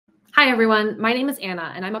Hi, everyone. My name is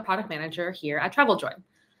Anna, and I'm a product manager here at TravelJoy.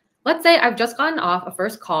 Let's say I've just gotten off a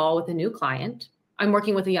first call with a new client. I'm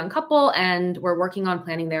working with a young couple, and we're working on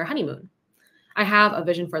planning their honeymoon. I have a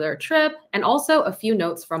vision for their trip and also a few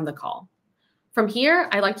notes from the call. From here,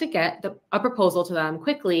 I like to get a proposal to them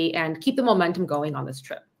quickly and keep the momentum going on this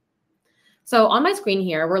trip. So on my screen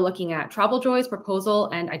here, we're looking at TravelJoy's proposal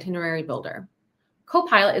and itinerary builder.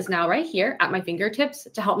 Copilot is now right here at my fingertips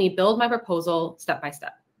to help me build my proposal step by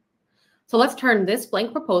step. So let's turn this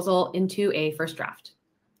blank proposal into a first draft.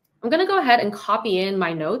 I'm going to go ahead and copy in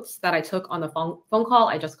my notes that I took on the phone call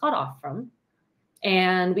I just got off from.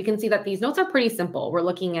 And we can see that these notes are pretty simple. We're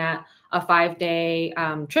looking at a 5-day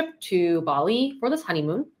trip to Bali for this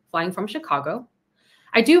honeymoon, flying from Chicago.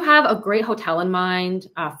 I do have a great hotel in mind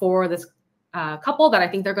for this couple that I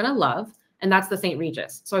think they're going to love, and that's the St.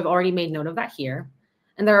 Regis. So I've already made note of that here.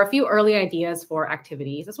 And there are a few early ideas for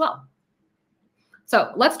activities as well.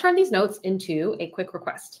 So let's turn these notes into a quick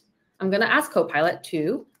request. I'm going to ask Copilot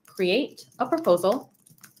to create a proposal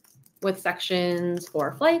with sections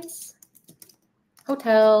for flights,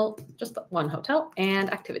 hotel, just one hotel, and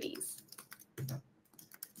activities.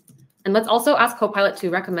 And let's also ask Copilot to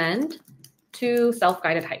recommend 2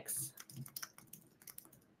 self-guided hikes.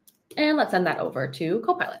 And let's send that over to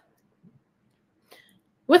Copilot.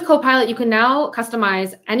 With Copilot, you can now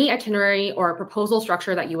customize any itinerary or proposal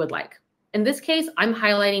structure that you would like. In this case, I'm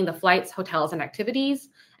highlighting the flights, hotels, and activities,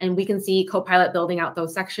 and we can see Copilot building out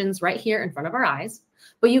those sections right here in front of our eyes.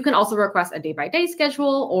 But you can also request a day-by-day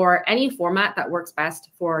schedule or any format that works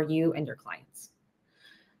best for you and your clients.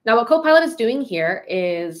 Now, what Copilot is doing here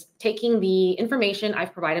is taking the information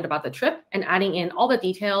I've provided about the trip and adding in all the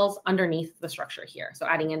details underneath the structure here. So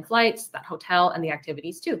adding in flights, that hotel, and the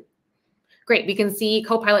activities too. Great, we can see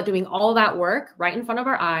Copilot doing all that work right in front of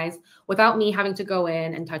our eyes without me having to go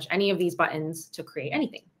in and touch any of these buttons to create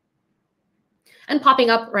anything. And popping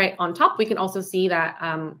up right on top, we can also see that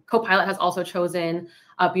Copilot has also chosen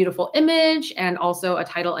a beautiful image and also a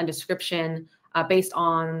title and description based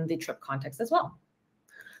on the trip context as well.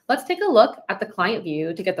 Let's take a look at the client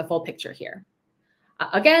view to get the full picture here.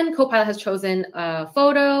 Again, Copilot has chosen a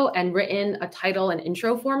photo and written a title and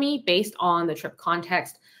intro for me based on the trip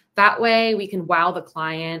context. That way we can wow the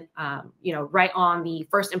client, right on the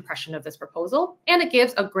first impression of this proposal. And it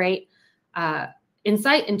gives a great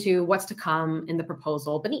insight into what's to come in the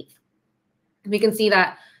proposal beneath. We can see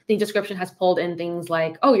that the description has pulled in things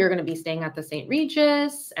like, oh, you're going to be staying at the St.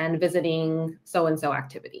 Regis and visiting so-and-so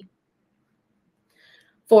activity.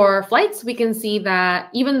 For flights, we can see that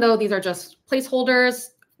even though these are just placeholders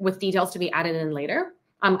with details to be added in later,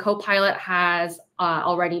 Copilot has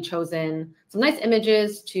already chosen some nice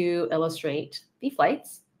images to illustrate the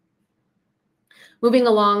flights. Moving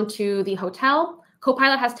along to the hotel,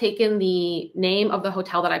 Copilot has taken the name of the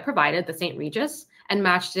hotel that I provided, the St. Regis, and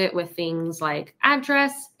matched it with things like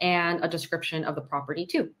address and a description of the property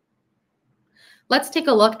too. Let's take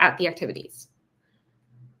a look at the activities.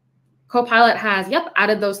 Copilot has,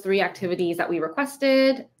 added those 3 activities that we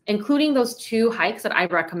requested, including those 2 hikes that I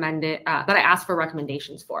recommended, that I asked for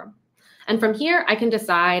recommendations for. And from here, I can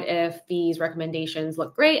decide if these recommendations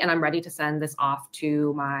look great and I'm ready to send this off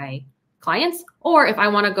to my clients, or if I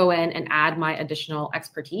want to go in and add my additional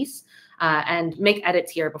expertise and make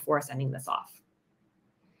edits here before sending this off.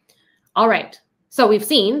 All right. So we've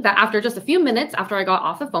seen that after just a few minutes after I got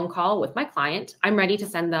off the phone call with my client, I'm ready to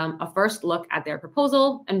send them a first look at their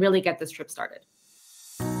proposal and really get this trip started.